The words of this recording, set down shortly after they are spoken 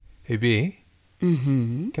Hey, B,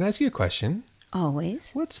 Mm-hmm. can I ask you a question?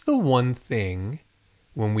 Always. What's the one thing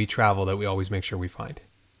when we travel that we always make sure we find?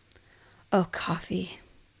 Oh, coffee.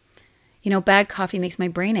 You know, bad coffee makes my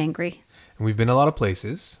brain angry. And we've been a lot of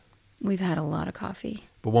places, We've had a lot of coffee.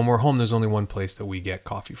 but when we're home, there's only one place that we get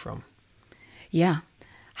coffee from. Yeah.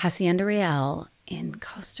 Hacienda Real in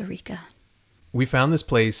Costa Rica. We found this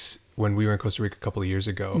place when we were in Costa Rica a couple of years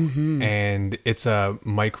ago, and it's a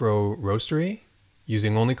micro roastery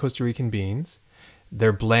using only Costa Rican beans.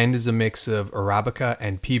 Their blend is a mix of Arabica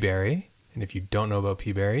and pea berry. And if you don't know about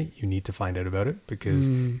pea berry, you need to find out about it because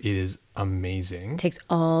it is amazing. Takes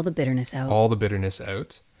all the bitterness out. All the bitterness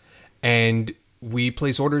out. And we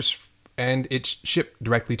place orders and it's shipped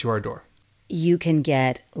directly to our door. You can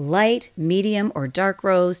get light, medium, or dark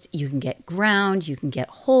roast. You can get ground. You can get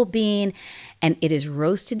whole bean. And it is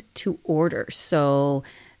roasted to order. So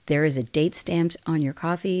there is a date stamped on your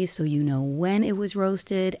coffee so you know when it was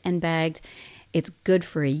roasted and bagged. It's good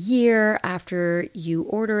for a year after you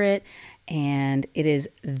order it. And it is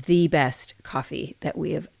the best coffee that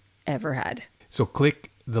we have ever had. So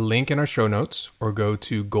click the link in our show notes or go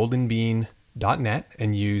to goldenbean.net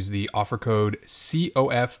and use the offer code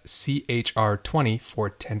COFCHR20 for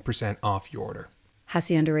 10% off your order.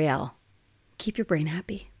 Hacienda Real. Keep your brain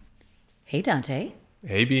happy. Hey, Dante.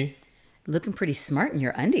 Hey, B. Looking pretty smart in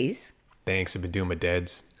your undies. Thanks. I've been doing my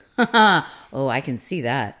deads. Oh, I can see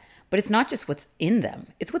that. But it's not just what's in them.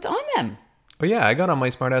 It's what's on them. Oh yeah, I got on my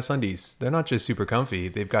smartass undies. They're not just super comfy.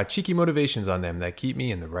 They've got cheeky motivations on them that keep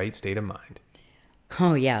me in the right state of mind.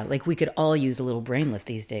 Oh, yeah. Like we could all use a little brain lift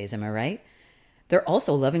these days. Am I right? They're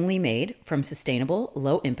also lovingly made from sustainable,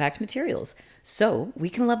 low-impact materials. So we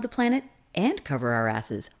can love the planet and cover our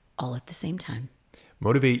asses all at the same time.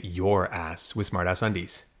 Motivate your ass with smartass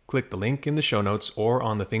undies. Click the link in the show notes or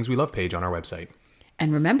on the Things We Love page on our website.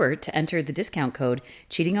 And remember to enter the discount code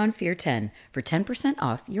CheatingOnFear10 for 10%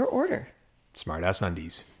 off your order. Smartass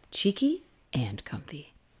undies. Cheeky and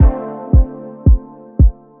comfy.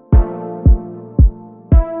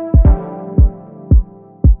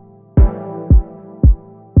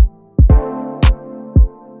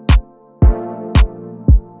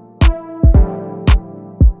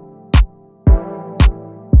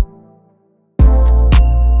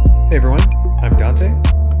 Hey everyone, I'm Dante,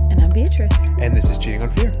 And I'm Beatrice. and this is Cheating on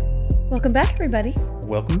Fear. Welcome back, everybody.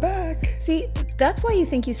 Welcome back. See, that's why you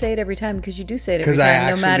think you say it every time, because you do say it every Because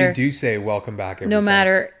time. I actually do say welcome back every No time.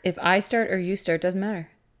 matter if I start or you start, doesn't matter.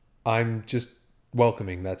 I'm just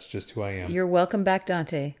welcoming. That's just who I am. You're welcome back,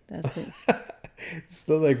 Dante. That's it. It's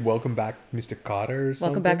the like welcome back, Mr. Cotter or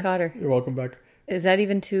something. Welcome back, Cotter. You're welcome back. Is that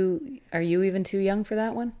even too... Are you even too young for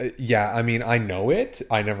that one? Yeah, I mean, I know it.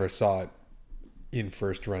 I never saw it in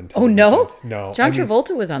first run Oh, television. no? No. John I mean,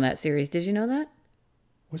 Travolta was on that series. Did you know that?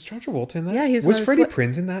 was John Travolta in that? Yeah, he was one of the Freddie swe-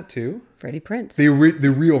 Prinze in that too? Freddie Prinze. The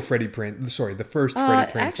real Freddie Prinze. Sorry, the first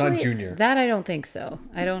Freddie Prinze, Actually, not Junior. That I don't think so.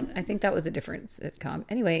 I think that was a different sitcom.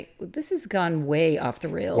 Anyway, this has gone way off the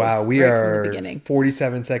rails. Wow, we right from the are beginning.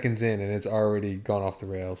 47 seconds in and it's already gone off the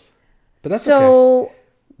rails. But that's okay. So,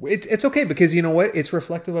 It's okay because you know what? It's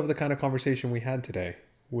reflective of the kind of conversation we had today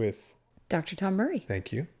with... Dr. Tom Murray.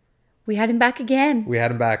 Thank you. We had him back again We had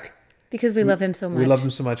him back. because we love him so much. We love him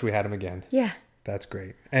so much we had him again. Yeah. That's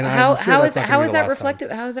great. And How I'm sure how that's is not how gonna be is the that last time.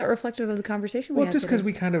 reflective? How is that reflective of the conversation we Well, had just because today?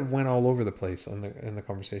 we kind of went all over the place in the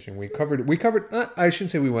conversation. We covered. I shouldn't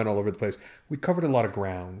say we went all over the place. We covered a lot of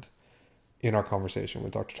ground in our conversation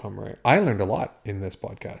with Dr. Tom Murray. I learned a lot in this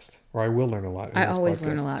podcast, or I will learn a lot. I always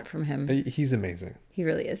learn a lot from him. He's amazing. He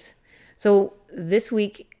really is. So this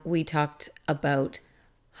week we talked about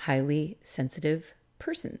highly sensitive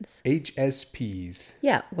persons. HSPs.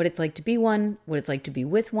 Yeah, what it's like to be one, what it's like to be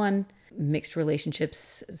with one, mixed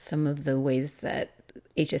relationships, some of the ways that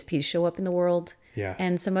HSPs show up in the world, Yeah.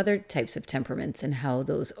 and some other types of temperaments and how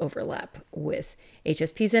those overlap with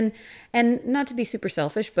HSPs. And not to be super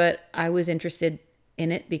selfish, but I was interested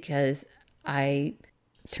in it because I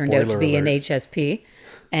turned out to Spoiler be an alert. HSP,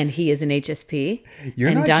 and he is an HSP, You're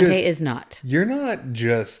and not Dante just- is not. You're not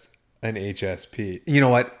just an HSP. You know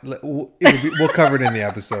what? We'll cover it in the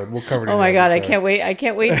episode. We'll cover it. Oh in my the God, I episode. can't wait. I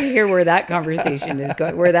can't wait to hear where that conversation is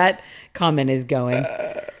going, where that comment is going.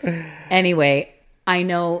 Anyway, I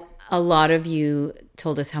know a lot of you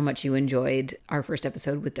told us how much you enjoyed our first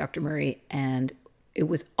episode with Dr. Murray, and it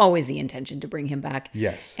was always the intention to bring him back.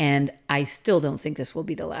 Yes. And I still don't think this will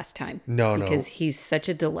be the last time. No. Because he's such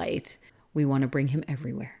a delight. We want to bring him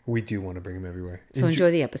everywhere. We do want to bring him everywhere. So enjoy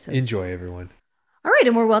the episode. Enjoy, everyone. All right,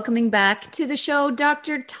 and we're welcoming back to the show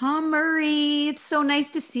Dr. Tom Murray. It's so nice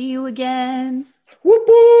to see you again. Whoop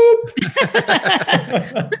whoop.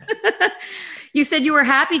 You said you were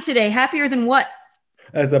happy today. Happier than what?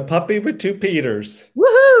 as a puppy with two Peters.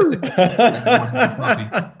 Woohoo!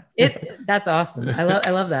 Puppy. That's awesome. I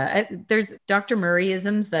love that. There's Dr.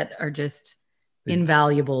 Murrayisms that are just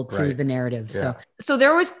invaluable to Right. the narrative. Yeah. So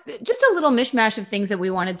there was just a little mishmash of things that we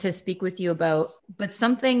wanted to speak with you about, but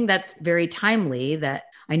something that's very timely that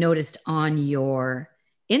I noticed on your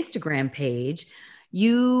Instagram page,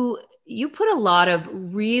 you put a lot of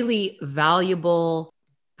really valuable,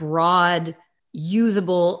 broad,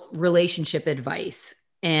 usable relationship advice.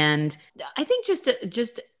 And I think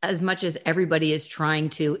just as much as everybody is trying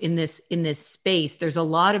to in this space, there's a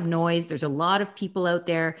lot of noise, there's a lot of people out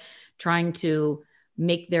there trying to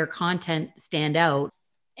make their content stand out.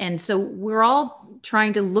 And so we're all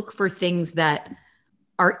trying to look for things that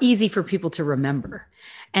are easy for people to remember.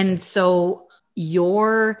 And so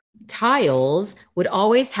your tiles would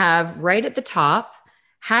always have right at the top,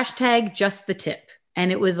 hashtag just the tip.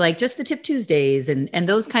 And it was like just the tip Tuesdays and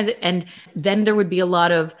those kinds of, and then there would be a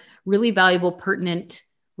lot of really valuable, pertinent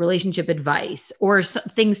relationship advice or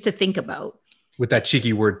things to think about. With that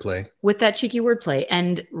cheeky wordplay.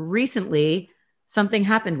 And recently something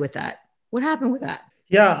happened with that. What happened with that?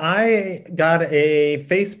 Yeah, I got a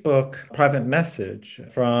Facebook private message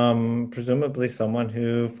from presumably someone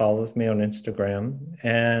who follows me on Instagram.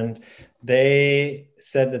 And they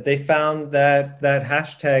said that they found that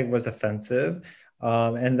hashtag was offensive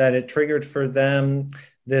and that it triggered for them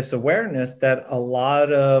this awareness that a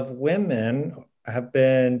lot of women have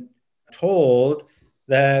been told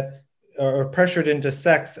that or pressured into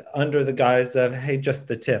sex under the guise of, hey, just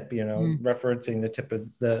the tip, referencing the tip of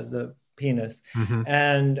the penis. Mm-hmm.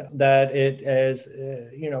 And that it is,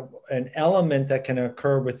 an element that can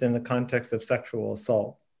occur within the context of sexual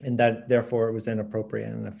assault, and that therefore it was inappropriate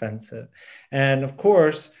and offensive. And of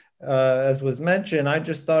course, as was mentioned, I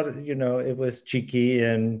just thought, it was cheeky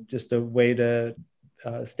and just a way to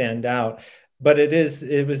stand out. But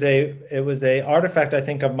it was a artifact, I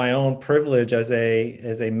think, of my own privilege as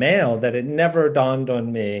a male, that it never dawned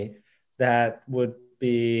on me that would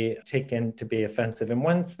be taken to be offensive. And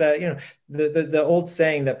once that, the old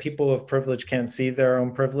saying that people of privilege can't see their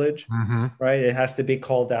own privilege, Mm-hmm. right? It has to be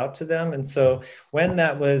called out to them. And so when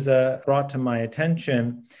that was brought to my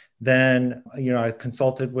attention, then, I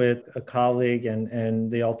consulted with a colleague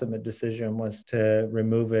and the ultimate decision was to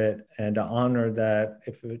remove it and to honor that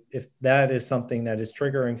if that is something that is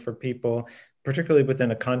triggering for people, particularly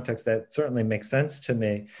within a context that certainly makes sense to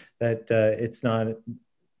me, that it's not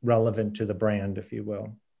relevant to the brand, if you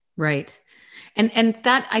will. Right. And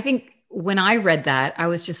that, I think when I read that, I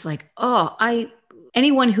was just like,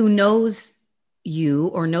 anyone who knows you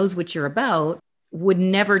or knows what you're about would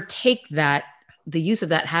never take the use of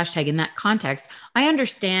that hashtag in that context. I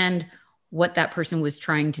understand what that person was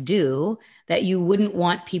trying to do, that you wouldn't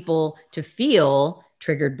want people to feel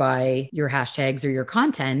triggered by your hashtags or your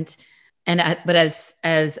content. But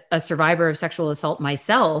as a survivor of sexual assault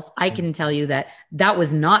myself, I can tell you that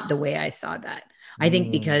was not the way I saw that. I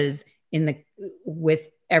think because with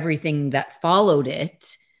everything that followed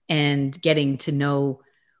it and getting to know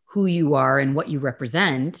who you are and what you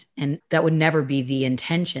represent, and that would never be the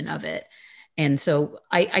intention of it. And so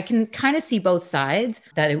I can kind of see both sides,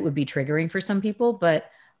 that it would be triggering for some people,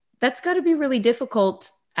 but that's got to be really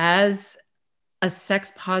difficult as a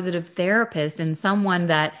sex positive therapist and someone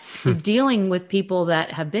that is dealing with people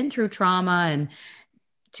that have been through trauma, and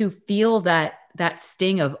to feel that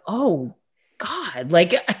sting of, oh God,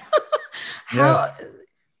 like how. Yes.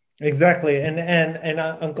 Exactly. And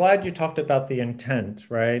I'm glad you talked about the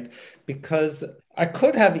intent, right? Because I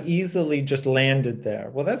could have easily just landed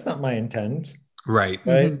there. Well, that's not my intent. Right.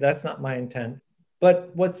 Mm-hmm. That's not my intent.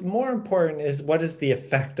 But what's more important is, what is the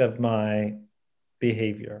effect of my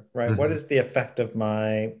behavior, right? Mm-hmm. What is the effect of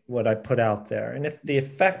what I put out there? And if the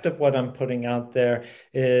effect of what I'm putting out there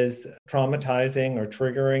is traumatizing or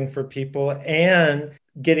triggering for people, and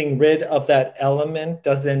getting rid of that element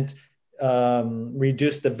doesn't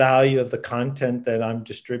reduce the value of the content that I'm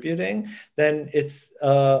distributing, then it's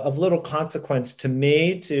of little consequence to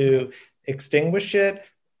me to extinguish it,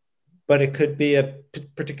 but it could be a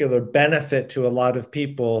particular benefit to a lot of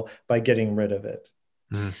people by getting rid of it.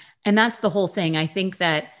 Mm. And that's the whole thing. I think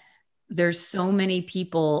that there's so many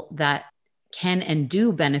people that can and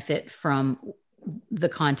do benefit from the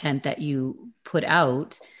content that you put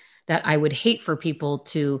out, that I would hate for people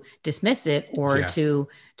to dismiss it or to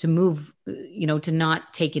move, to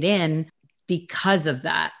not take it in because of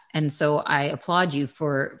that. And so I applaud you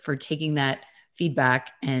for taking that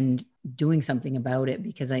feedback and doing something about it,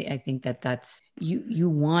 because I think that's, you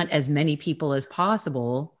want as many people as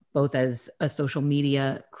possible, both as a social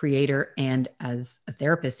media creator and as a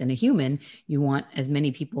therapist and a human, you want as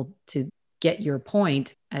many people to get your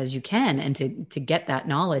point as you can, and to get that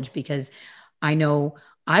knowledge, because I know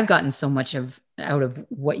I've gotten so much out of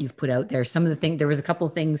what you've put out there. Some of the things, there was a couple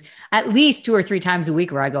of things at least 2 or 3 times a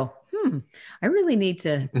week where I go, I really need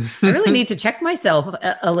to check myself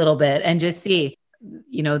a little bit and just see,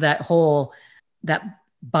 that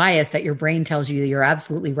bias that your brain tells you that you're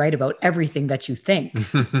absolutely right about everything that you think.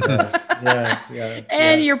 Yes.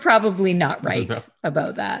 And you're probably not right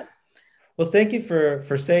about that. Well, thank you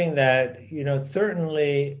for saying that.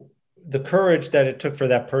 Certainly the courage that it took for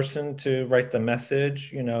that person to write the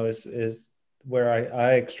message, is where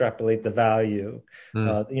I extrapolate the value.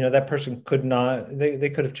 That person could not, they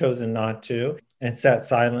could have chosen not to and sat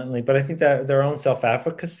silently, but I think that their own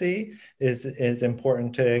self-advocacy is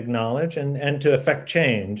important to acknowledge and to affect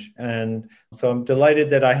change. And so I'm delighted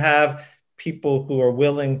that I have people who are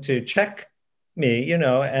willing to check me,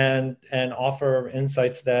 and offer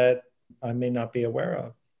insights that I may not be aware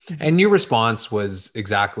of. And your response was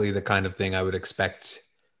exactly the kind of thing I would expect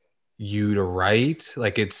you to write.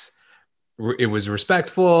 Like it was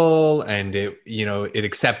respectful, and it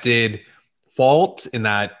accepted fault in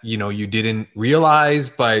that, you didn't realize,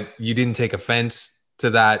 but you didn't take offense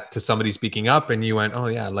to somebody speaking up, and you went, oh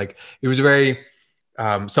yeah, like it was very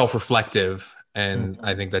self-reflective. And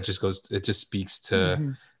I think that it just speaks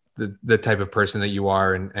to the type of person that you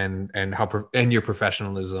are, and how and your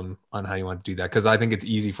professionalism on how you want to do that. Because I think it's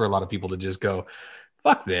easy for a lot of people to just go,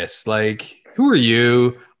 fuck this, like, who are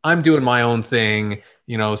you? I'm doing my own thing,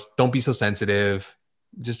 don't be so sensitive,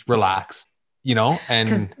 just relax, and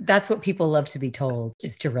because that's what people love to be told,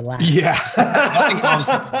 is to relax. Yeah.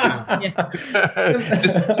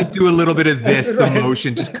 Just do a little bit of this, the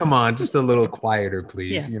motion. Just come on, just a little quieter,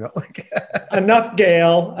 please. Enough,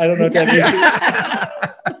 Gail. I don't know if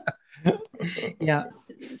Yeah.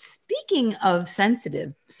 Speaking of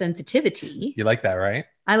sensitivity. You like that, right?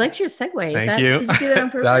 I liked your segue. Thank you. Did you do that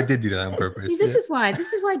on purpose? I did do that on purpose. See, this is why I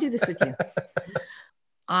do this with you.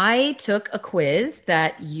 I took a quiz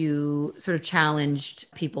that you sort of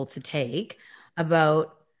challenged people to take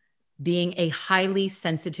about being a highly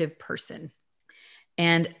sensitive person.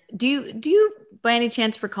 And do you by any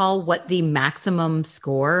chance recall what the maximum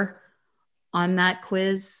score on that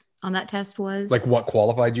quiz, on that test was? Like what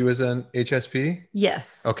qualified you as an HSP?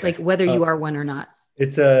 Yes. Okay. Like whether you are one or not.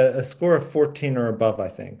 It's a score of 14 or above, I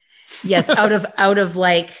think. Yes, out of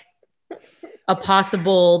like a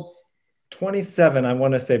possible 27, I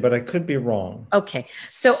want to say, but I could be wrong. Okay.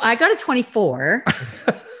 So I got a 24.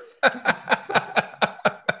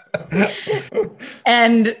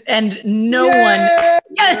 and no one.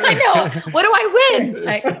 Yeah, I know. What do I win?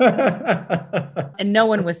 And no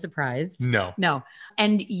one was surprised. No.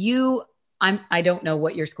 And I don't know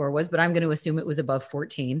what your score was, but I'm going to assume it was above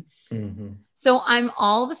 14. Mm-hmm. So I'm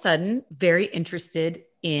all of a sudden very interested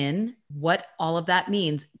in what all of that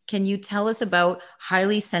means. Can you tell us about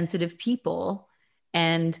highly sensitive people?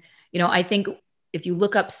 And, I think if you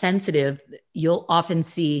look up sensitive, you'll often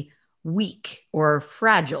see weak or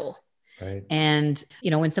fragile. Right. And,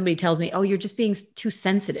 when somebody tells me, oh, you're just being too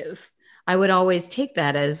sensitive, I would always take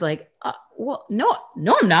that as like, well, no,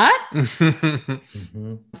 I'm not.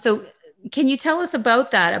 Mm-hmm. So can you tell us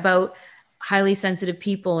about that, about highly sensitive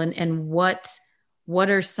people, and what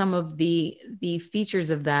are some of the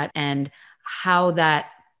features of that, and how that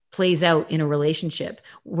plays out in a relationship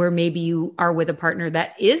where maybe you are with a partner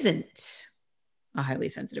that isn't a highly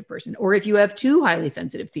sensitive person, or if you have two highly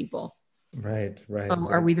sensitive people? Right.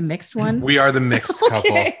 Are we the mixed one? We are the mixed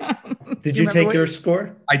couple. Did you take your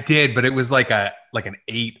score? I did, but it was like an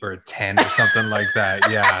 8 or a 10 or something like that.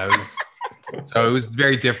 Yeah, it was. So it was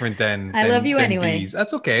very different than. I love you anyway. B's.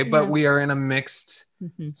 That's okay, but Yeah. we are in a mixed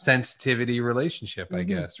sensitivity relationship, I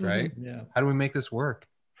guess, right? Yeah. How do we make this work?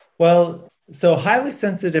 Well, so highly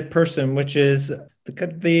sensitive person, which is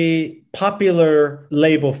the popular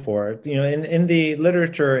label for it, in the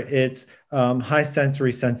literature, it's high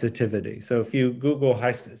sensory sensitivity. So if you Google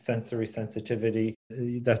high sensory sensitivity,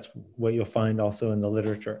 that's what you'll find also in the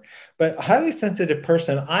literature. But highly sensitive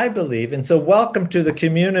person, I believe, and so welcome to the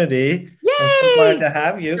community. Yay! I'm so glad to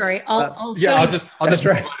have you. Sorry, I'll I'll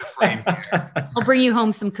right. frame. I'll bring you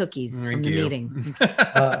home some cookies Thank from the you. meeting.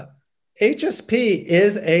 HSP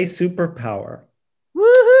is a superpower.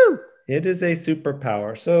 Woohoo! It is a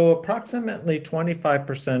superpower. So approximately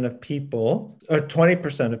 25% of people, or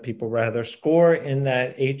 20% of people rather, score in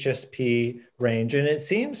that HSP range. And it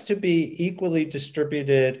seems to be equally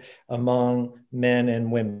distributed among men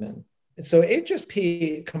and women. So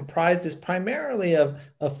HSP comprises primarily of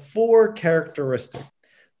 4 characteristics.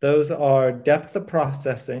 Those are depth of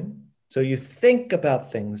processing. So you think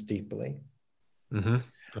about things deeply. Mm-hmm.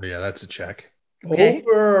 Oh yeah, that's a check. Okay.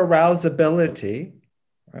 Over arousability,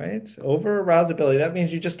 right? Over arousability. That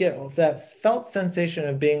means you just get that felt sensation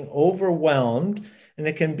of being overwhelmed, and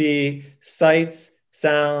it can be sights,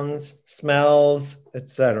 sounds, smells,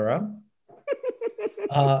 etc.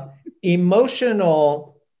 Uh,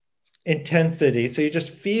 Emotional intensity. So you just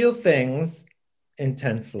feel things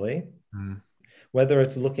intensely, Mm. whether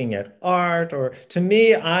it's looking at art or to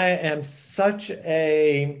me, I am such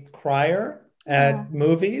a crier Oh, at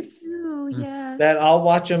movies yes. that I'll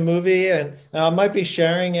watch a movie and I might be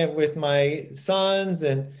sharing it with my sons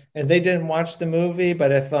and they didn't watch the movie,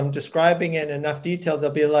 but if I'm describing it in enough detail, they'll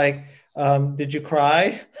be like, did you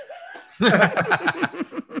cry?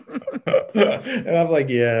 And I'm like,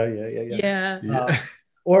 yeah. Yeah. Yeah.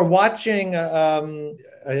 Or watching,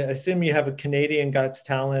 I assume you have a Canadian Got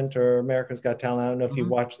Talent or America's Got Talent. I don't know if you Mhm.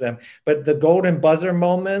 watch them, but the golden buzzer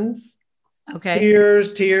moments, Okay.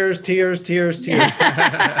 tears, tears, tears, tears, tears,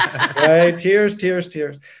 right? Tears, tears,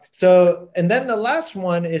 tears. So, and then the last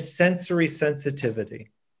one is sensory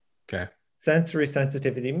sensitivity. Okay. Sensory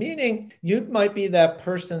sensitivity, meaning you might be that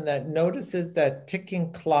person that notices that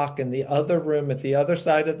ticking clock in the other room at the other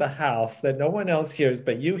side of the house that no one else hears,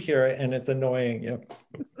 but you hear it and it's annoying you,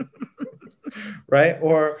 right?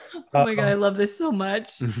 Or Oh my God, I love this so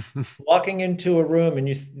much. walking into a room and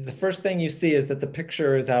the first thing you see is that the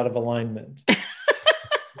picture is out of alignment,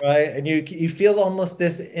 right? And you feel almost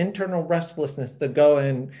this internal restlessness to go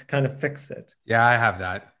and kind of fix it. Yeah, I have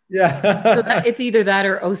that. So Yeah. it's either that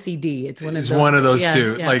or OCD. It's one of It's those. one of those Yeah,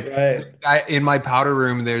 two. yeah. Like Right. in my powder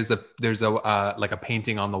room, there's a like a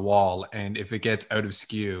painting on the wall, and if it gets out of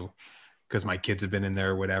skew, because my kids have been in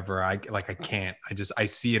there or whatever, I can't. I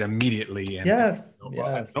see it immediately, and Yes.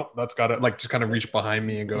 Yes. nope, that's got to like just kind of reach behind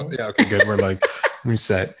me and go, yeah, okay, good. We're like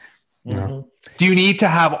reset. You know. Mhm. Do you need to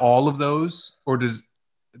have all of those, or does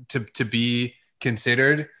to be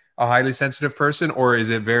considered a highly sensitive person, or is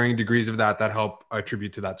it varying degrees of that help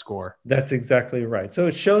attribute to that score? That's exactly right. So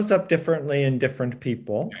it shows up differently in different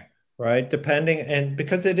people, right? Depending, and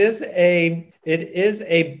because it is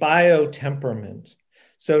a bio temperament.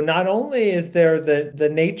 So not only is there the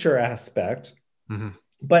nature aspect, Mhm.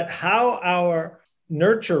 but how our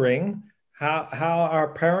nurturing, how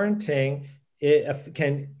our parenting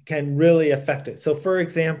can really affect it. So for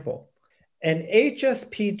example, an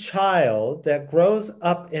HSP child that grows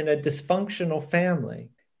up in a dysfunctional family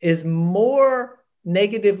is more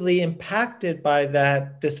negatively impacted by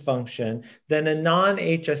that dysfunction than a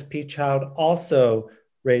non-HSP child also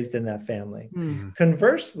raised in that family. Hmm.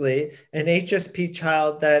 Conversely, an HSP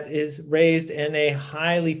child that is raised in a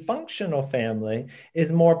highly functional family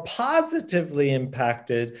is more positively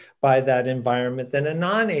impacted by that environment than a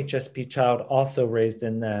non-HSP child also raised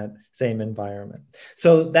in that same environment.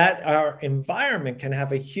 So that our environment can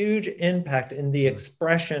have a huge impact in the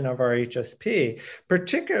expression of our HSP,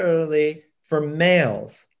 particularly for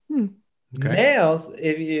males. Hmm. Okay. Males,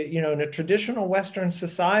 if in a traditional Western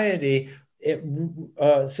society,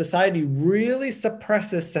 society really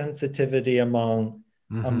suppresses sensitivity among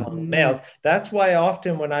Mhm. males. That's why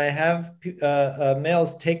often when I have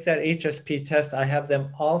males take that HSP test, I have them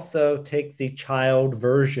also take the child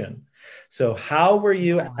version. So how were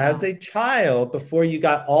you Oh, as wow. a child before you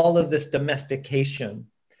got all of this domestication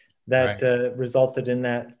that Right. resulted in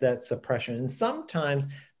that suppression? And sometimes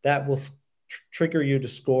that will trigger you to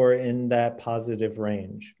score in that positive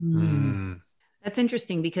range. Hmm. Mm. That's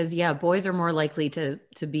interesting because yeah, boys are more likely to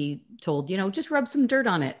be told, just rub some dirt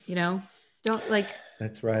on it, Don't like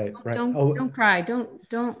That's right. Right. don't cry. Don't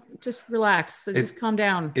just relax. So It, just calm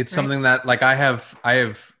down, it's right? something that like I have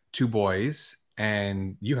two boys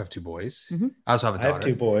and you have two boys. Mhm. I also have a I have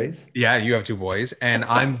two daughter. boys. Yeah, you have two boys. And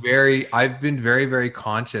I've been very, very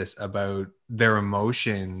conscious about their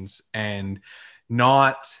emotions and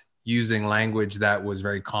not using language that was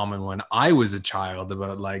very common when I was a child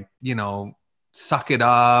about like, suck it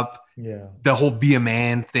up, Yeah. the whole be a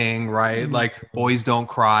man thing, right? Mhm. Like boys don't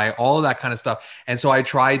cry, all of that kind of stuff. And so I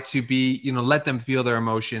try to be, let them feel their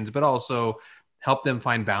emotions, but also help them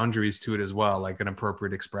find boundaries to it as well, like an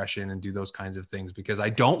appropriate expression and do those kinds of things, because I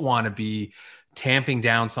don't want to be tamping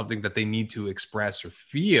down something that they need to express or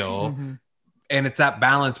feel. Mhm. And it's that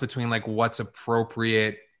balance between like what's an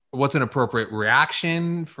appropriate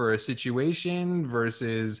reaction for a situation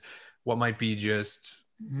versus what might be just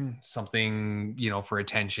Mhm. something for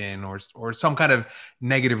attention or some kind of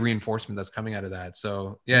negative reinforcement that's coming out of that.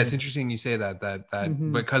 So yeah, it's interesting you say that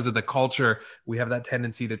Mhm. because of the culture we have that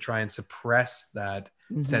tendency to try and suppress that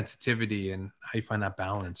Mhm. sensitivity, and how you find that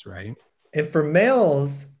balance, right? And for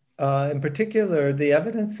males, in particular, the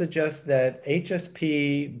evidence suggests that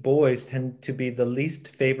HSP boys tend to be the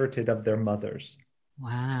least favorited of their mothers.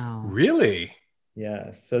 Wow. Really?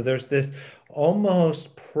 Yes. So there's this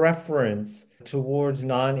almost preference towards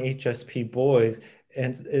non-HSP boys,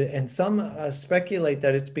 and some speculate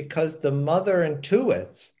that it's because the mother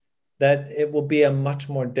intuits that it will be a much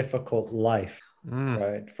more difficult life,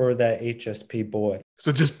 right, for that HSP boy.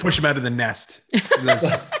 So just push him out of the nest. Let's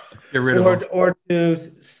just get rid of him. Or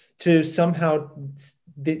to somehow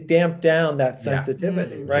damp down that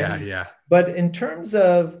sensitivity, right? Yeah, yeah. But in terms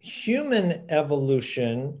of human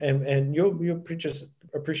evolution, and you'll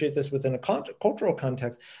appreciate this within a cultural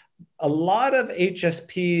context, a lot of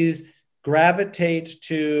HSPs gravitate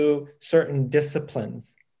to certain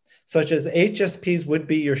disciplines, such as HSPs would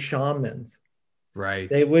be your shamans. Right.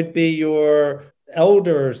 They would be your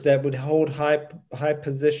elders that would hold high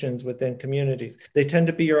positions within communities. They tend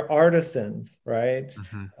to be your artisans, right?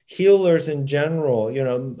 Mm-hmm. Healers in general.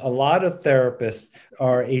 A lot of therapists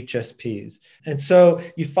are HSPs. And so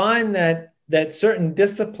you find that certain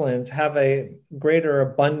disciplines have a greater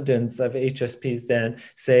abundance of HSPs than,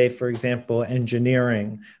 say, for example,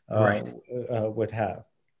 engineering would have.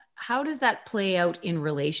 How does that play out in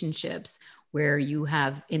relationships where you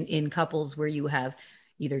have in couples where you have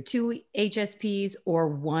either two HSPs or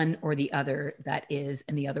one or the other that is,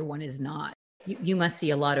 and the other one is not? You must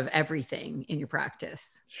see a lot of everything in your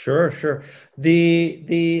practice. Sure. Of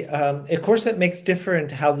course, that makes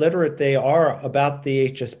different how literate they are about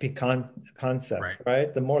the HSP concept,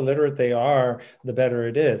 right? The more literate they are, the better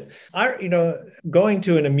it is. Going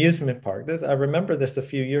to an amusement park. I remember this a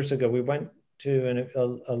few years ago. We went to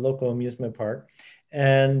a local amusement park,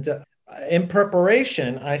 and in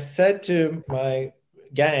preparation, I said to my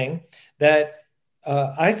gang that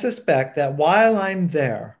I suspect that while I'm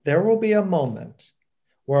there will be a moment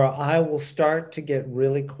where I will start to get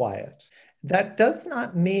really quiet. That does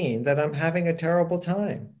not mean that I'm having a terrible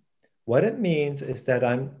time. What it means is that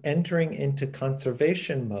I'm entering into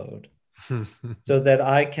conservation mode so that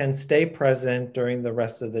I can stay present during the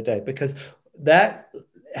rest of the day, because that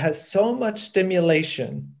has so much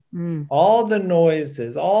stimulation, all the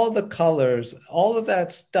noises, all the colors, all of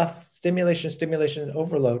that stuff, stimulation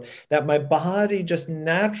overload, that my body just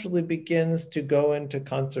naturally begins to go into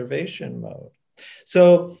conservation mode.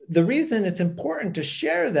 So the reason it's important to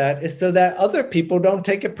share that is so that other people don't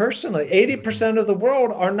take it personally. 80% of the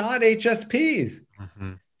world are not HSPs.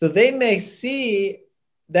 Mm-hmm. So they may see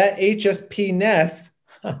that HSP-ness.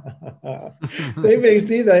 They may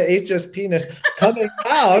see the HSP-ness coming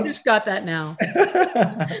out. I just got that now.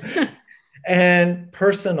 And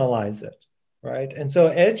personalize it. Right. And so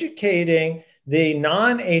educating the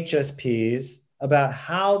non-HSPs about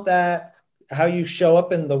how you show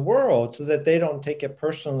up in the world so that they don't take it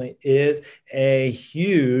personally is a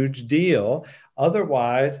huge deal.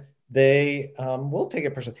 Otherwise, they will take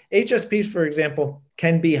it personally. HSPs, for example,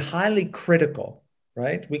 can be highly critical,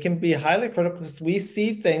 right? We can be highly critical because we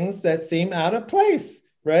see things that seem out of place,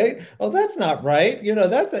 right? Oh, that's not right.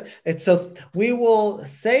 And so we will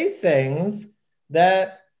say things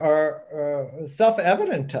that are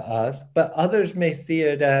self-evident to us, but others may see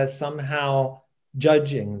it as somehow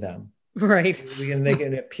judging them. Right. They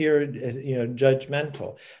can appear,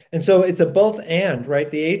 judgmental. And so it's a both and, right?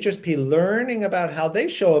 The HSP learning about how they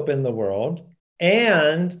show up in the world,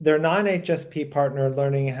 and their non-HSP partner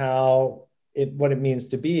learning what it means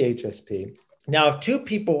to be HSP. Now, if two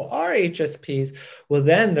people are HSPs, well,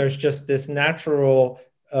 then there's just this natural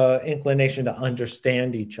inclination to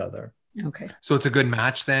understand each other. Okay. So it's a good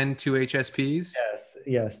match then, two HSPs?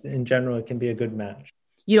 Yes. In general, it can be a good match.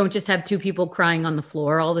 You don't just have two people crying on the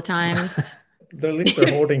floor all the time. At least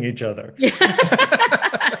they're holding each other.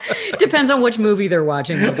 Depends on which movie they're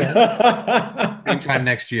watching, I guess. Same time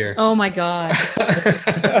next year. Oh my God.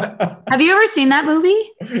 Have you ever seen that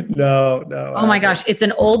movie? No. Oh my gosh. It's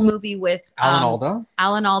an old movie with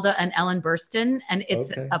Alan Alda and Ellen Burstyn. And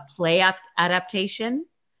it's a play adaptation.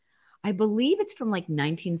 I believe it's from like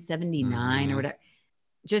 1979 or whatever.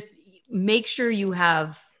 Just make sure you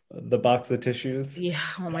have the box of tissues. Yeah.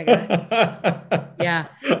 Oh my God. Yeah.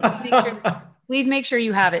 Please make sure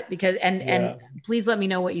you have it, because and please let me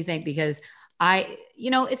know what you think, because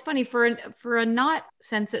it's funny for a not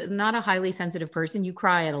a highly sensitive person, you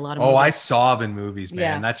cry at a lot of movies. I sob in movies, man.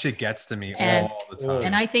 Yeah. That shit gets to me all the time.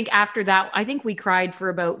 And I think after that, we cried for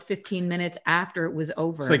about 15 minutes after it was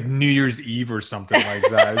over. It's like New Year's Eve or something like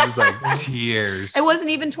that. It's just like tears. It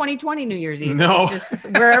wasn't even 2020 New Year's Eve. No. It was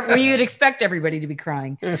just where you'd expect everybody to be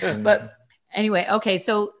crying. But anyway, okay.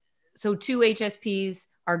 So two HSPs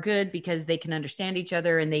are good because they can understand each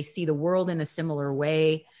other and they see the world in a similar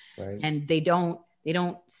way. Right. And they don't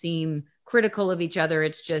seem critical of each other.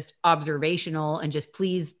 It's just observational and just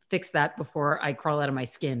please fix that before I crawl out of my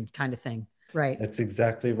skin kind of thing. Right. That's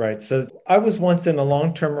exactly right. So I was once in a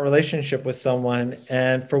long-term relationship with someone,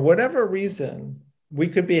 and for whatever reason, we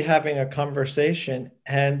could be having a conversation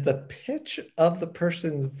and the pitch of the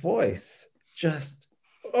person's voice just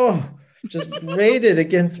grated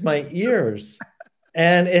against my ears.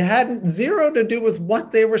 And it had zero to do with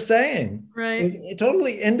what they were saying. Right. It was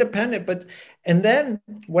totally independent. And then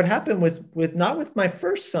what happened with not with my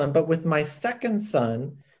first son, but with my second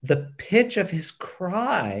son, the pitch of his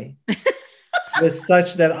cry was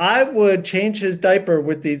such that I would change his diaper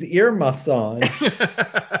with these earmuffs on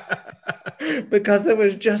because it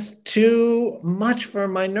was just too much for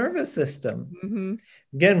my nervous system. Mm-hmm.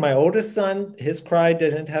 Again, my oldest son, his cry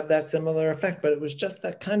didn't have that similar effect, but it was just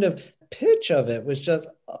that kind of pitch of it was just,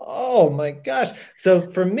 oh my gosh. So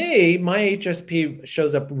for me, my HSP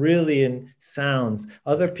shows up really in sounds.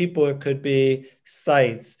 Other people, it could be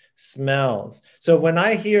sights, smells. So when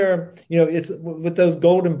I hear, it's with those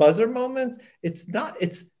golden buzzer moments, it's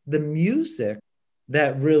the music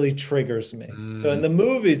that really triggers me. So in the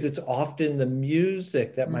movies, it's often the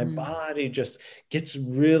music that my body just gets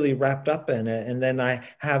really wrapped up in it. And then I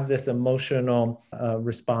have this emotional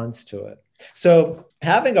response to it. So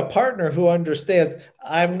having a partner who understands,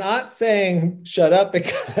 I'm not saying shut up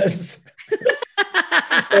because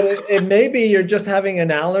but it may be you're just having an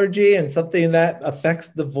allergy and something that affects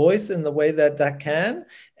the voice in the way that can.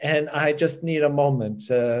 And I just need a moment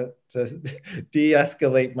to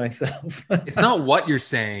de-escalate myself. It's not what you're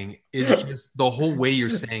saying, it's just the whole way you're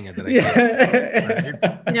saying it that I get.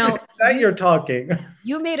 Right? That you're talking.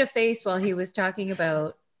 You made a face while he was talking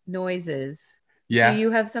about noises. Yeah. Do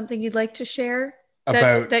you have something you'd like to share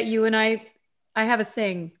About that you and I have a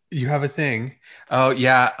thing. You have a thing. Oh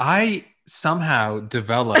yeah. I somehow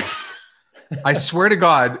developed, I swear to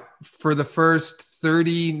God, for the first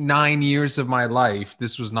 39 years of my life,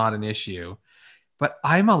 this was not an issue, but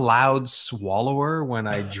I'm a loud swallower when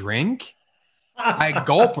I drink. I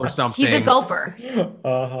gulp or something. He's a gulper.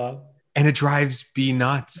 Uh-huh. And it drives B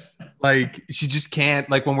nuts. Like she just can't,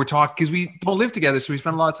 like when we're talking, because we don't live together, so we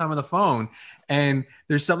spend a lot of time on the phone. And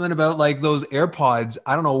there's something about like those AirPods.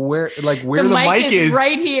 I don't know where the mic is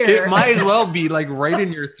right here. It might as well be like right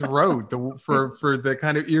in your throat for the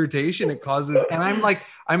kind of irritation it causes. And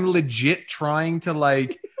I'm legit trying to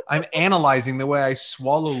I'm analyzing the way I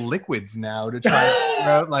swallow liquids now to try to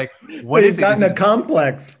figure out what is it? Gotten a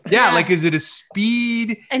complex. Yeah, like is it a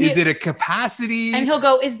speed? Is it a capacity? And he'll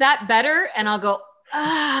go, "Is that better?" And I'll go,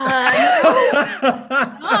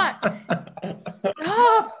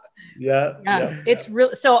 stop. Yeah. It's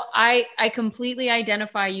real. So I completely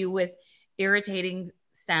identify you with irritating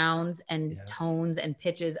sounds and tones and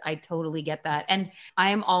pitches. I totally get that. And I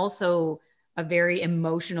am also a very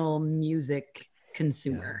emotional music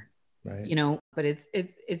consumer. Right. But it's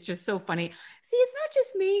just so funny. See, it's not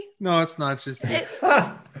just me. No, it's not just me.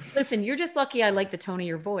 Listen, you're just lucky I like the tone of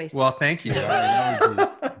your voice. Well, thank you.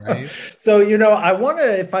 Right? So, I want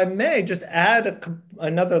to, if I may, just add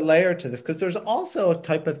another layer to this, because there's also a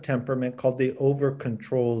type of temperament called the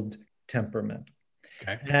over-controlled temperament.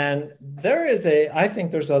 Okay. And I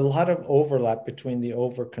think there's a lot of overlap between the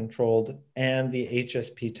over-controlled and the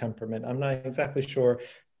HSP temperament. I'm not exactly sure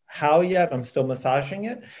how yet. I'm still massaging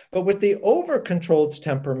it. But with the over-controlled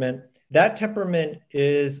temperament, that temperament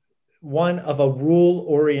is one of a rule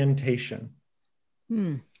orientation.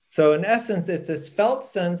 So in essence, it's this felt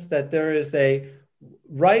sense that there is a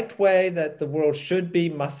right way that the world should be,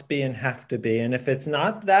 must be, and have to be. And if it's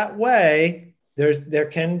not that way, there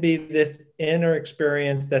can be this inner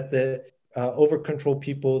experience that the over-controlled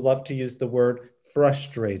people love to use the word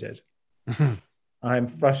frustrated. I'm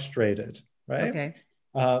frustrated, right? Okay.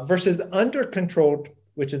 Versus under-controlled,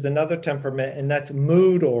 which is another temperament, and that's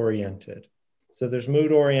mood-oriented. So there's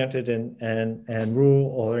mood-oriented and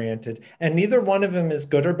rule-oriented. And neither one of them is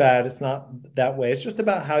good or bad. It's not that way. It's just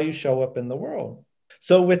about how you show up in the world.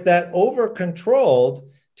 So with that over-controlled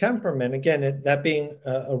temperament, again, that being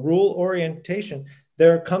a rule orientation,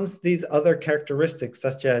 there comes these other characteristics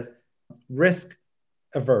such as risk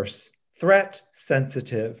averse, threat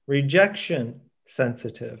sensitive, rejection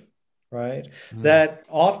sensitive. Right? That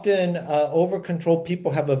often over-controlled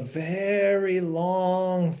people have a very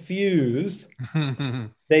long fuse.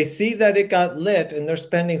 They see that it got lit and they're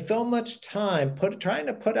spending so much time trying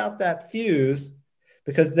to put out that fuse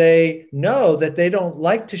because they know that they don't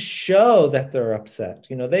like to show that they're upset.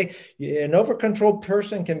 An over-controlled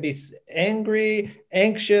person can be angry,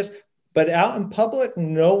 anxious, but out in public,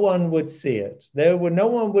 no one would see it. No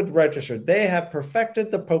one would register. They have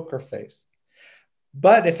perfected the poker face.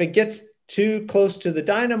 But if it gets too close to the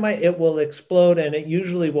dynamite, it will explode, and it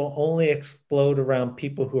usually will only explode around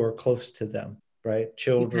people who are close to them. right?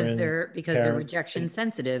 Children, because they're parents. rejection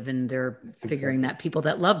sensitive, and they're That's figuring exactly. that people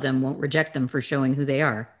that love them won't reject them for showing who they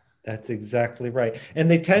are. That's exactly right.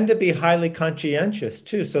 And they tend to be highly conscientious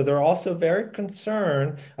too. So they're also very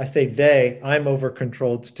concerned. I say they, I'm over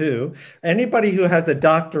controlled too. Anybody who has a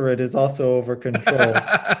doctorate is also over controlled.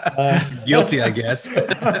 Guilty, I guess.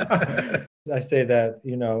 I say that,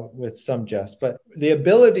 with some jest, but the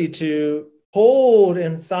ability to hold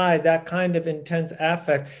inside that kind of intense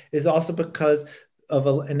affect is also because of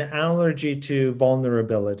an allergy to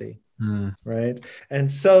vulnerability. Right.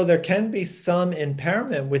 And so there can be some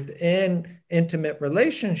impairment within intimate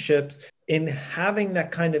relationships in having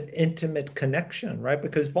that kind of intimate connection, right?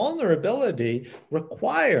 Because vulnerability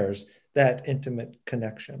requires that intimate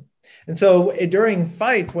connection. And so during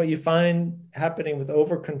fights, what you find happening with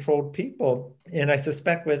over-controlled people, and I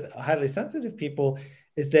suspect with highly sensitive people,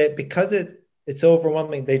 is that because it's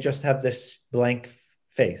overwhelming, they just have this blank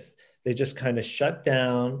face. They just kind of shut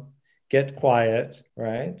down, get quiet,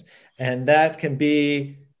 right? And that can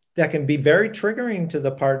be very triggering to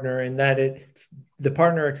the partner in that the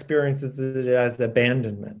partner experiences it as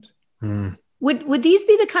abandonment. Would these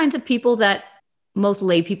be the kinds of people that most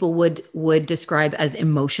lay people would describe as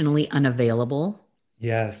emotionally unavailable?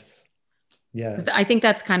 Yes. Yes. I think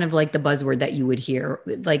that's kind of like the buzzword that you would hear.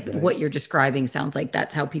 Like Right. What you're describing sounds like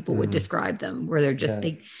that's how people would describe them, where they're just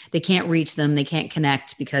Yes. they can't reach them, they can't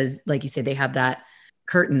connect because, like you say, they have that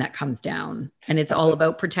curtain that comes down, and it's all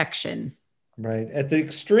about protection. Right. At the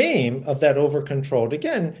extreme of that over-controlled,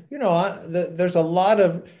 again, there's a lot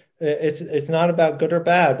of, it's not about good or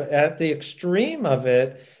bad, but at the extreme of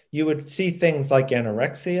it, you would see things like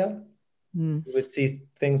anorexia. You would see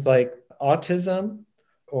things like autism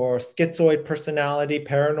or schizoid personality,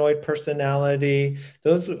 paranoid personality,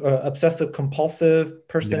 those obsessive compulsive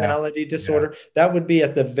personality disorder. That would be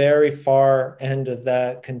at the very far end of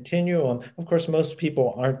that continuum. Of course, most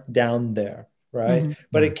people aren't down there, right?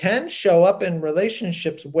 But it can show up in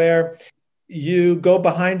relationships where you go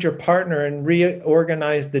behind your partner and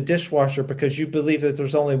reorganize the dishwasher because you believe that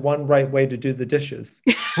there's only one right way to do the dishes.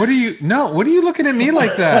 What are you looking at me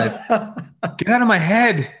like that? Get out of my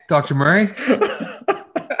head, Dr. Murray.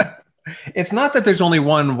 It's not that there's only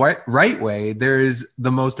one right way. There is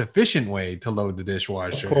the most efficient way to load the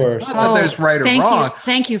dishwasher. Of course. It's not that there's right or wrong.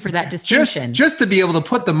 Thank you for that distinction. Just to be able to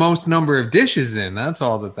put the most number of dishes in. That's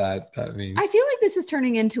all that means. I feel like this is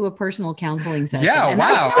turning into a personal counseling session. Yeah,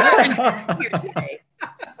 wow.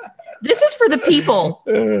 This is for the people.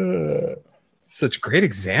 Such great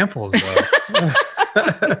examples, though.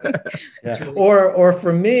 Yeah. Or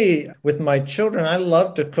for me, with my children, I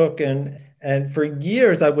love to cook, and for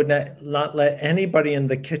years I would not let anybody in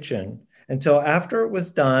the kitchen until after it was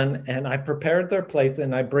done and I prepared their plates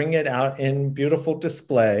and I bring it out in beautiful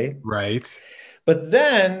display. Right. But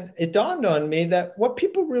then it dawned on me that what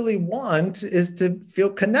people really want is to feel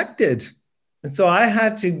connected. And so I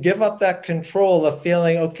had to give up that control of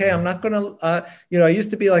feeling, okay, I'm not going to, I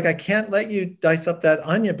used to be like, I can't let you dice up that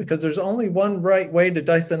onion because there's only one right way to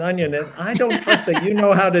dice an onion. And I don't trust that you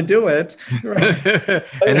know how to do it. Right?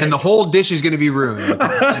 And then the whole dish is going to be ruined.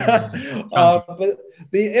 But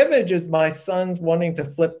the image is my sons wanting to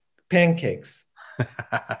flip pancakes.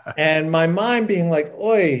 And my mind being like,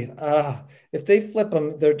 oi, if they flip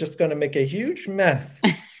them, they're just going to make a huge mess.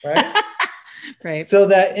 Right. Right. So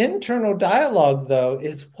that internal dialogue, though,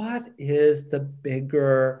 is what is the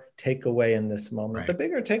bigger takeaway in this moment? Right. The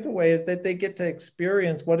bigger takeaway is that they get to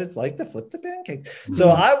experience what it's like to flip the pancakes. So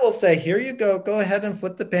I will say, here you go ahead and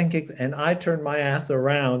flip the pancakes. And I turn my ass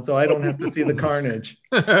around so I don't have to see the carnage.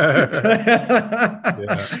 I'm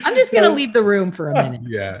just going to leave the room for a minute.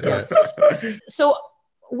 Yeah. So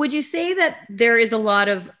would you say that there is a lot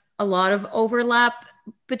of overlap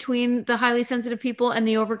between the highly sensitive people and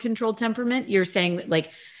the over-controlled temperament? You're saying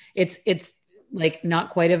like it's like not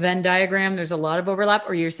quite a Venn diagram. There's a lot of overlap,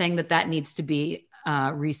 or you're saying that needs to be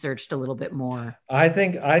researched a little bit more? I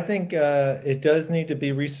think it does need to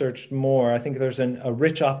be researched more. I think there's a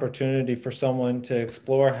rich opportunity for someone to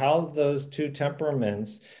explore how those two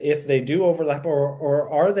temperaments, if they do overlap, or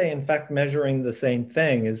are they in fact measuring the same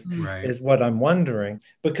thing is what I'm wondering.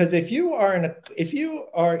 Because if you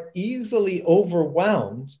are easily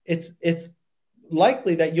overwhelmed, it's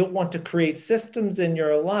likely that you'll want to create systems in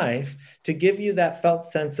your life to give you that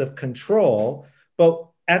felt sense of control.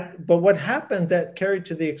 But what happens that carried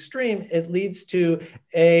to the extreme, it leads to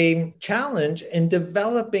a challenge in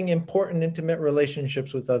developing important intimate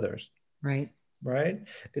relationships with others. Right.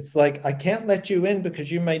 It's like, I can't let you in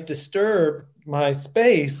because you might disturb my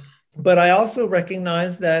space. But I also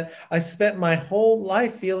recognize that I spent my whole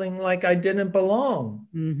life feeling like I didn't belong.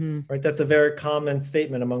 Right? That's a very common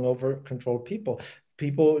statement among over-controlled people.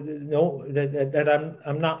 People know that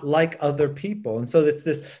I'm not like other people, and so it's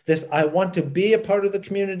this I want to be a part of the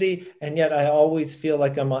community, and yet I always feel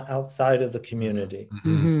like I'm outside of the community.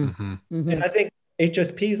 And I think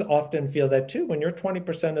HSPs often feel that too. When you're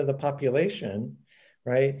 20% of the population,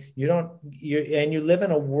 right? You live in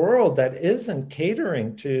a world that isn't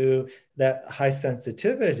catering to that high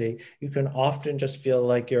sensitivity. You can often just feel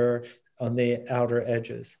like you're on the outer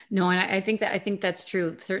edges. No, and I think that's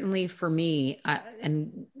true. Certainly for me,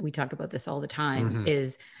 and we talk about this all the time,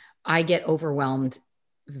 is I get overwhelmed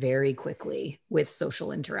very quickly with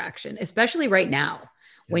social interaction, especially right now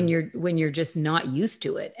when you're just not used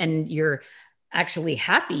to it, and you're actually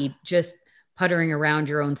happy just puttering around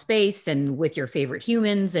your own space and with your favorite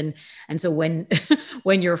humans. And so when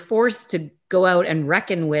you're forced to go out and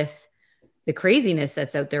reckon with the craziness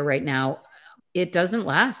that's out there right now, it doesn't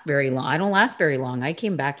last very long. I don't last very long. I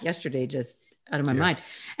came back yesterday just out of my mind.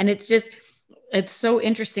 And it's so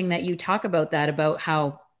interesting that you talk about that, about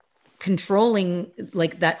how controlling,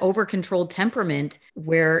 like that over controlled temperament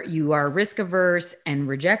where you are risk averse and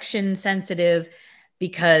rejection sensitive,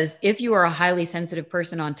 because if you are a highly sensitive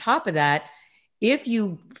person on top of that, if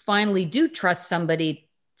you finally do trust somebody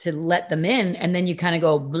to let them in, and then you kind of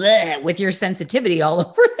go bleh with your sensitivity all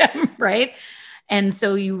over them, right? And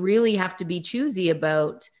so you really have to be choosy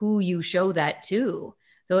about who you show that to.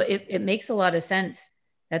 So it makes a lot of sense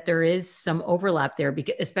that there is some overlap there,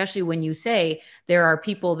 because especially when you say there are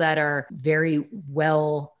people that are very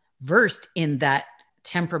well versed in that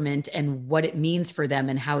temperament and what it means for them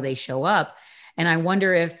and how they show up. And I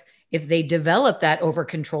wonder if they develop that over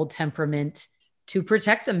controlled temperament to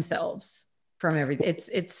protect themselves from everything.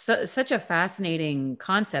 It's such a fascinating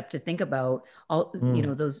concept to think about, all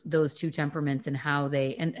those two temperaments and how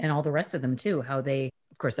they and all the rest of them too, how they,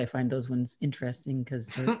 of course I find those ones interesting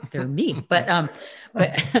because they're me, but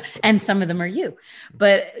and some of them are you.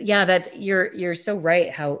 But yeah, that you're so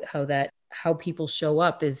right, how people show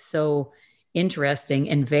up is so interesting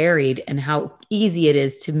and varied, and how easy it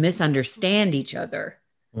is to misunderstand each other.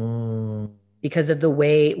 Because of the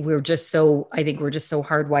way I think we're just so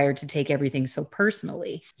hardwired to take everything so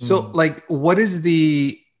personally. So like, what is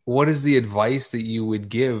the advice that you would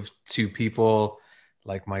give to people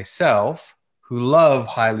like myself who love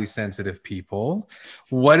highly sensitive people?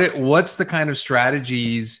 What's the kind of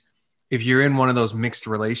strategies if you're in one of those mixed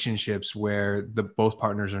relationships where both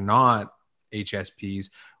partners are not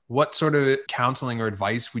HSPs? What sort of counseling or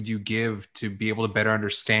advice would you give to be able to better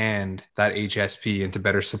understand that HSP and to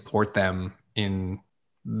better support them in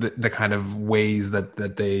the kind of ways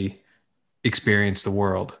that they experience the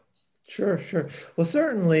world? Sure. Well,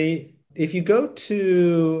 certainly, if you go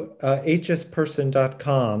to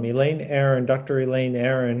hsperson.com, Dr. Elaine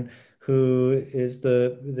Aron, who is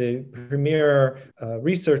the premier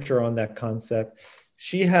researcher on that concept,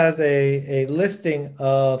 she has a listing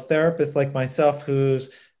of therapists like myself who's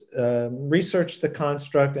researched the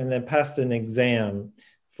construct and then passed an exam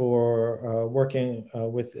for working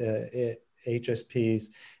with HSPs.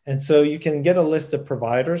 And so you can get a list of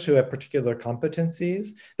providers who have particular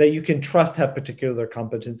competencies that you can trust have particular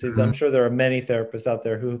competencies. I'm sure there are many therapists out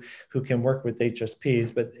there who can work with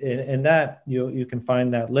HSPs, but in that you can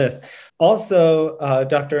find that list. Also,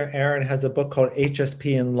 Dr. Aron has a book called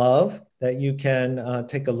HSP in Love that you can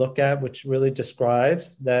take a look at, which really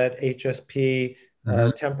describes that HSP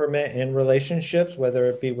temperament in relationships, whether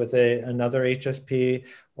it be with another HSP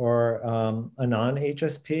or a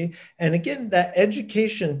non-HSP. And again, that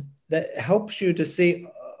education that helps you to see,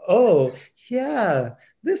 oh, yeah,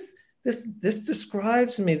 this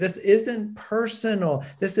describes me. This isn't personal.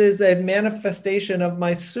 This is a manifestation of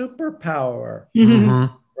my superpower.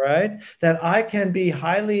 Right? That I can be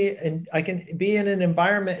I can be in an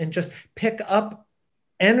environment and just pick up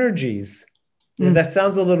energies. That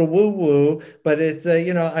sounds a little woo-woo, but it's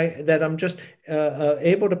that I'm just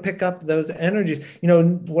able to pick up those energies.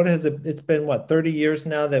 What has it? It's been 30 years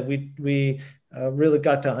now that we really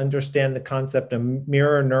got to understand the concept of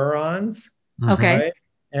mirror neurons. Okay, right?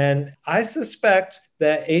 And I suspect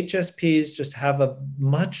that HSPs just have a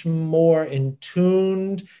much more in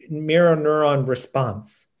tuned mirror neuron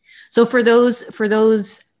response. So for those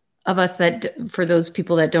of us for those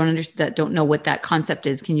people that don't know what that concept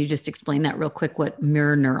is, can you just explain that real quick, what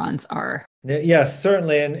mirror neurons are? Yes,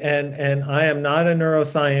 certainly. And I am not a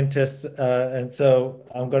neuroscientist, and so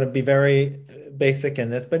I'm going to be very basic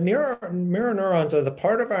in this, but mirror neurons are the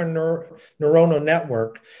part of our neuronal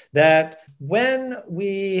network that when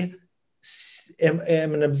we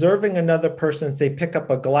am observing another person, say, pick up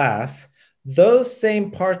a glass, those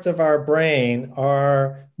same parts of our brain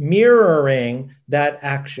are mirroring that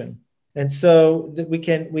action. And so that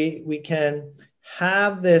we can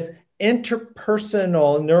have this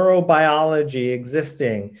interpersonal neurobiology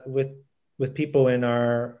existing with people in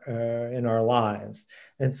our lives.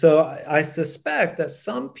 And so I suspect that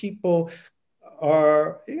some people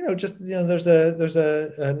are, there's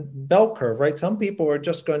a bell curve, right? Some people are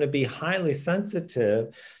just going to be highly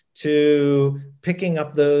sensitive to picking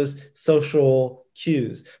up those social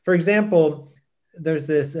cues. For example, there's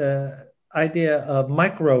this idea of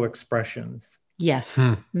micro expressions. Yes.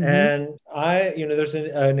 Mm-hmm. And there's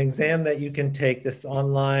an exam that you can take, this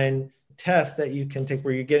online test that you can take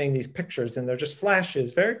where you're getting these pictures and they're just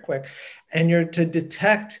flashes very quick. And you're to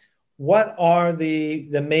detect what are the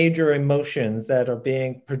major emotions that are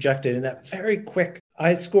being projected in that very quick.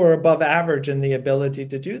 I score above average in the ability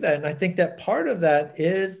to do that. And I think that part of that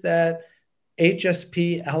is that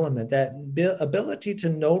HSP element, that ability to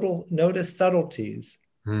notice subtleties,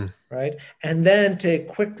 right? And then to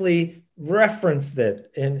quickly reference that.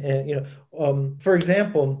 For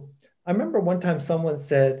example, I remember one time someone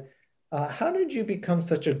said, how did you become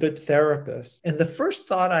such a good therapist? And the first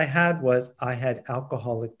thought I had was, I had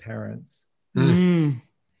alcoholic parents.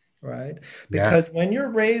 Right? Because when you're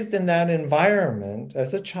raised in that environment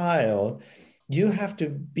as a child, you have to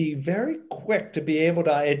be very quick to be able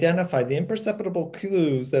to identify the imperceptible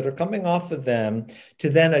clues that are coming off of them to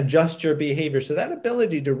then adjust your behavior. So that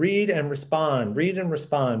ability to read and respond,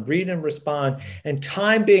 and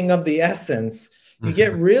time being of the essence, you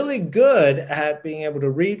get really good at being able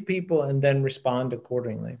to read people and then respond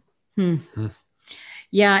accordingly.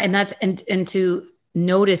 Yeah. And that's, and to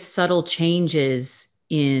notice subtle changes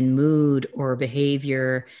in mood or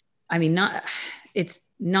behavior. I mean, it's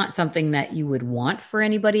not something that you would want for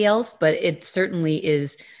anybody else, but it certainly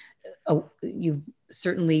is, you've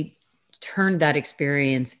certainly turned that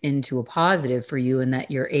experience into a positive for you, and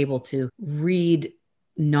that you're able to read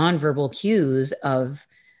nonverbal cues of,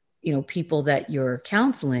 people that you're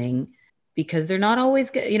counseling, because they're not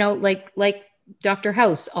always, like Dr.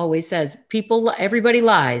 House always says, everybody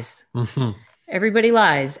lies. Everybody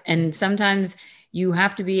lies. And sometimes you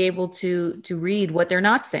have to be able to read what they're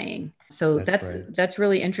not saying. So that's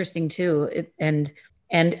really interesting too. And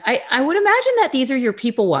I would imagine that these are your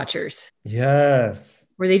people watchers. Yes.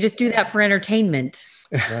 Where they just do that for entertainment.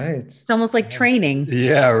 Right. It's almost like training.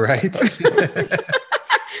 Yeah, right.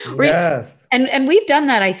 Yes. And we've done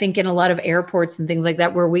that, I think, in a lot of airports and things like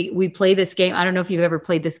that, where we play this game. I don't know if you've ever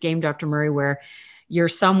played this game, Dr. Murray, where you're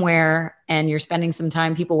somewhere and you're spending some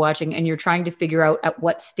time people watching, and you're trying to figure out at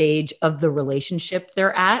what stage of the relationship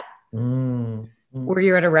they're at. Or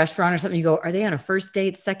you're at a restaurant or something, you go, are they on a first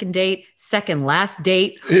date, second date, second last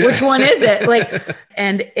date? Which one is it?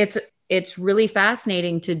 And it's really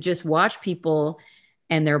fascinating to just watch people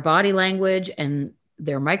and their body language and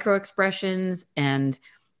their micro expressions, and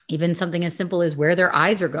even something as simple as where their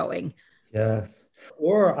eyes are going. Yes.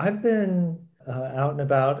 Or I've been out and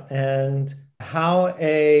about, and how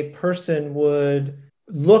a person would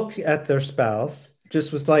look at their spouse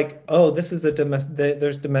just was like, oh, this is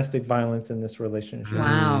there's domestic violence in this relationship.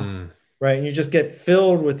 Wow. Right. And you just get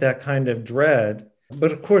filled with that kind of dread.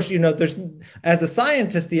 But of course, there's, as a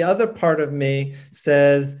scientist, the other part of me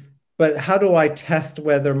says, but how do I test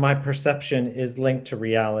whether my perception is linked to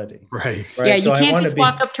reality? Right. Yeah, you can't just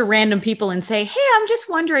walk up to random people and say, hey, I'm just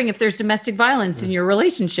wondering if there's domestic violence in your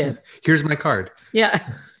relationship. Here's my card. Yeah.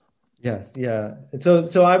 Yes. Yeah. And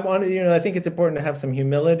so I want to, I think it's important to have some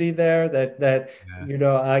humility there that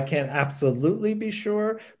I can't absolutely be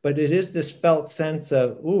sure, but it is this felt sense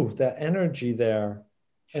of, that energy there.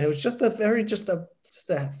 And it was just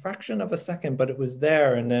a fraction of a second, but it was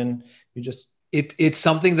there. And then you just. It's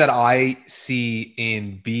something that I see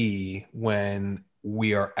in B when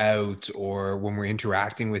we are out or when we're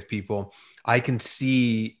interacting with people. I can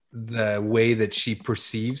see the way that she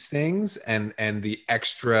perceives things and the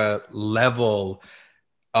extra level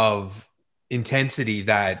of intensity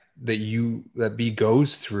that B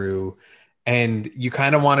goes through, and you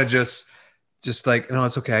kind of want to just like, no,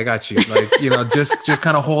 it's okay, I got you. Like, just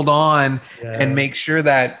kind of hold on and make sure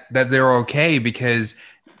that they're okay, because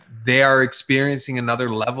they are experiencing another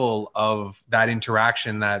level of that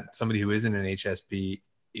interaction that somebody who isn't an HSP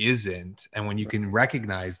isn't. And when you can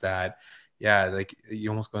recognize that, like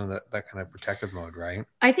you almost go into that kind of protective mode, right?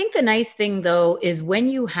 I think the nice thing though, is when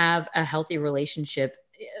you have a healthy relationship,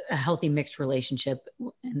 a healthy mixed relationship,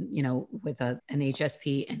 and, with an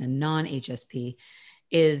HSP and a non-HSP,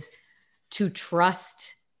 is to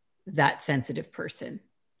trust that sensitive person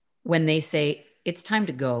when they say, it's time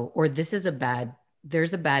to go, or there's a bad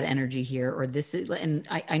energy here, or this is, and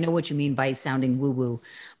I know what you mean by sounding woo woo,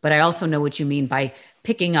 but I also know what you mean by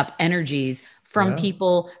picking up energies from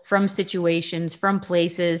people, from situations, from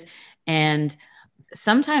places. And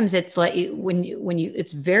sometimes it's like when you,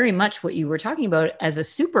 it's very much what you were talking about as a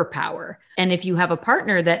superpower. And if you have a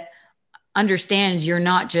partner that understands you're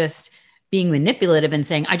not just being manipulative and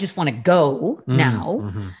saying, I just want to go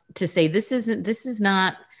now, to say, this is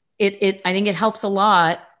not it. I think it helps a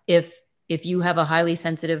lot if you have a highly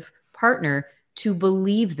sensitive partner to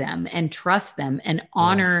believe them and trust them and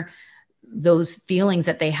honor those feelings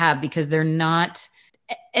that they have, because they're not,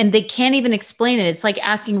 and they can't even explain it. It's like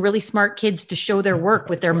asking really smart kids to show their work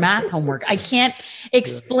with their math homework. I can't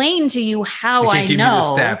explain to you how I give know you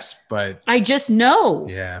the steps, but I just know.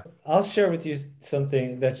 Yeah. I'll share with you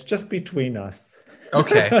something that's just between us.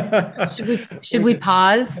 Okay. Should we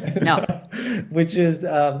pause? No. Which is,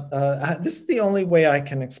 this is the only way I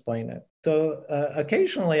can explain it. So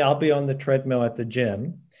occasionally I'll be on the treadmill at the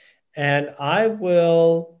gym, and I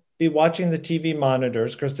will be watching the TV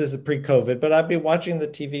monitors, because this is pre-COVID, but I'd be watching the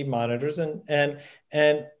TV monitors,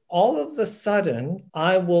 and all of a sudden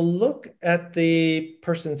I will look at the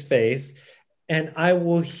person's face and I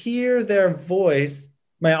will hear their voice.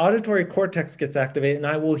 My auditory cortex gets activated and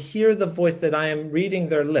I will hear the voice that I am reading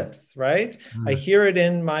their lips, right? I hear it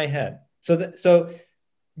in my head. So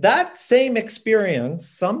that same experience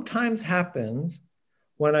sometimes happens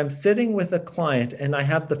when I'm sitting with a client and I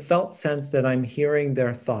have the felt sense that I'm hearing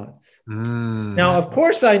their thoughts. Now, of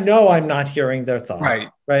course, I know I'm not hearing their thoughts, right?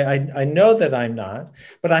 I know that I'm not,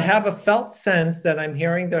 but I have a felt sense that I'm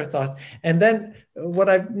hearing their thoughts. And then what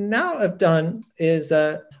I've now have done is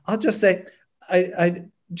I'll just say, I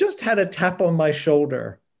just had a tap on my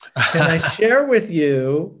shoulder. Can I share with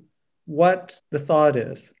you what the thought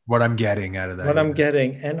is? What I'm getting out of that. What I'm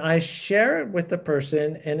getting. And I share it with the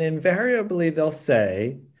person, and invariably they'll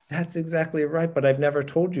say, that's exactly right, but I've never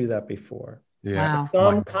told you that before. Yeah. Wow.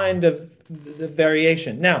 Some kind of the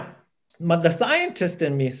variation. Now, the scientist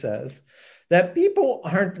in me says that people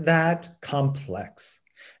aren't that complex,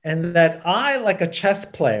 and that I, like a chess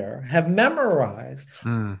player, have memorized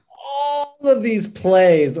all of these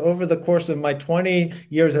plays over the course of my 20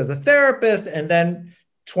 years as a therapist, and then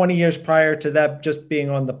 20 years prior to that, just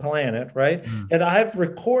being on the planet, right? That I've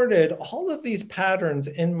recorded all of these patterns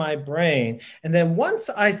in my brain. And then once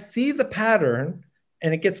I see the pattern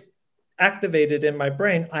and it gets activated in my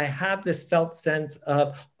brain, I have this felt sense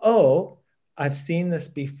of, oh, I've seen this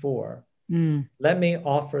before. Let me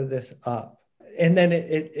offer this up. And then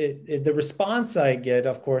the response I get,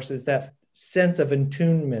 of course, is that sense of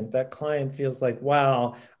attunement. That client feels like,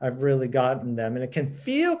 wow, I've really gotten them. And it can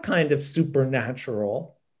feel kind of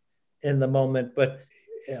supernatural in the moment, but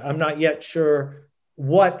I'm not yet sure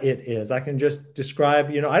what it is. I can just describe,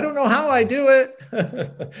 I don't know how I do it.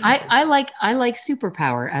 I like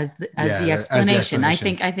superpower as the explanation. I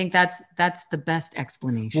think that's the best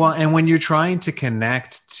explanation. Well, and when you're trying to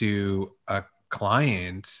connect to a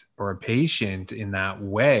client or a patient in that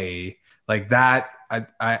way, like that,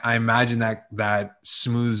 I imagine that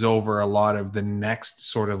smooths over a lot of the next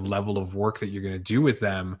sort of level of work that you're going to do with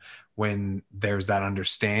them when there's that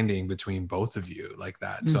understanding between both of you like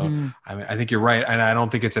that. So I think you're right. And I don't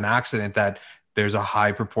think it's an accident that there's a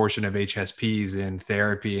high proportion of HSPs in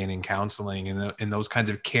therapy and in counseling and in those kinds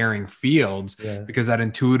of caring fields, because that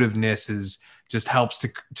intuitiveness just helps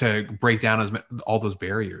to break down all those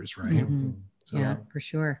barriers. Right. So. Yeah, for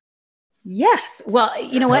sure. Yes. Well,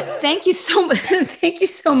 you know what? Thank you so much. Thank you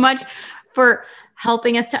so much for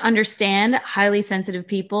helping us to understand highly sensitive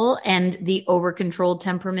people and the over-controlled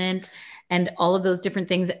temperament and all of those different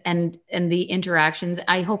things and the interactions.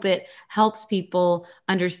 I hope it helps people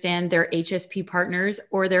understand their HSP partners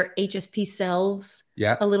or their HSP selves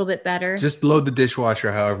a little bit better. Just load the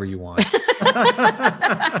dishwasher however you want.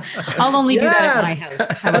 I'll only do that at my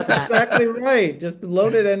house. How about that? Exactly right. Just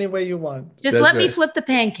load it any way you want. Just let me flip the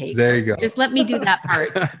pancakes. There you go. Just let me do that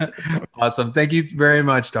part. Awesome. Thank you very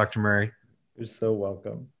much, Dr. Murray. You're so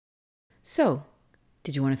welcome. So,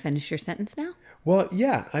 did you want to finish your sentence now? Well,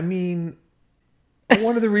 yeah. I mean,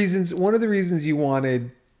 one of the reasons you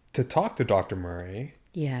wanted to talk to Dr. Murray,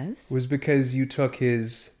 was because you took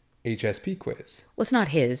his HSP quiz. Well, it's not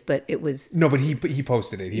his, but it was. No, but he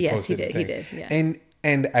posted it. He did. Yeah.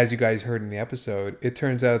 And as you guys heard in the episode, it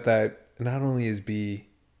turns out that not only is B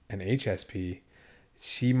an HSP,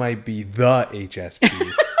 she might be the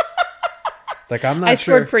HSP. Like, I'm not sure. I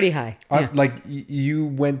scored pretty high. Like, you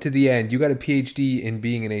went to the end. You got a PhD in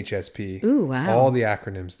being an HSP. Ooh, wow. All the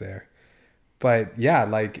acronyms there. But yeah,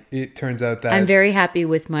 like, it turns out that... I'm very happy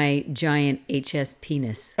with my giant HS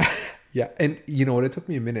penis. Yeah. And you know what? It took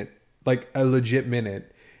me a minute, like a legit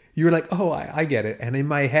minute. You were like, oh, I get it. And in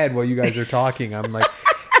my head, while you guys are talking, I'm like,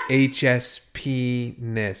 HS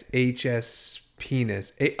penis.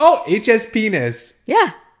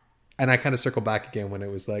 Yeah. And I kind of circled back again when it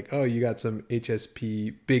was like, oh, you got some big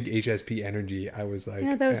HSP energy. I was like,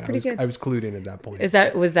 Yeah, that was pretty good. I was clued in at that point.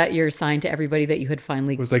 Was that your sign to everybody that you had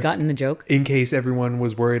finally like, gotten the joke? In case everyone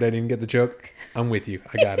was worried I didn't get the joke, I'm with you.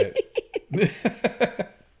 I got it.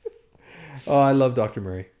 Oh, I love Dr.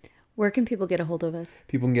 Murray. Where can people get a hold of us?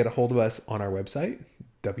 People can get a hold of us on our website,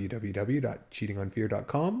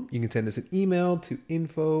 www.cheatingonfear.com. You can send us an email to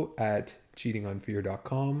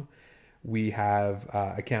info@cheatingonfear.com. We have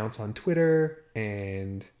accounts on Twitter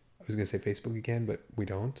and I was going to say Facebook again, but we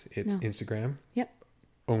don't. It's Instagram. Yep.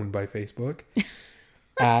 Owned by Facebook.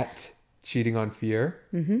 at Cheating on Fear.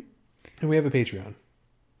 Mm-hmm. And we have a Patreon.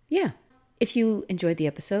 Yeah. If you enjoyed the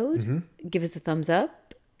episode, give us a thumbs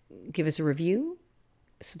up, give us a review,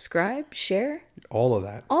 subscribe, share. All of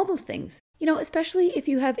that. All those things. You know, especially if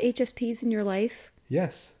you have HSPs in your life.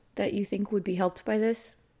 Yes. That you think would be helped by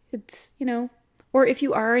this. It's, you know... Or if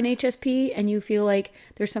you are an HSP and you feel like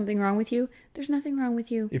there's something wrong with you, there's nothing wrong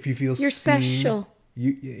with you. If you feel you're seen, special.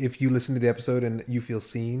 If you listen to the episode and you feel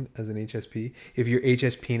seen as an HSP, if your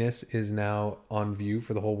HS penis is now on view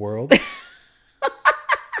for the whole world,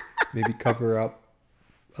 maybe cover up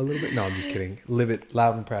a little bit. No, I'm just kidding. Live it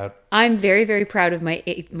loud and proud. I'm very, very proud of my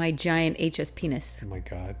giant HS penis. Oh my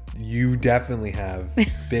God. You definitely have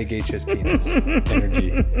big HS penis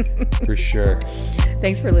energy for sure.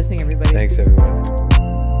 Thanks for listening, everybody. Thanks, everyone.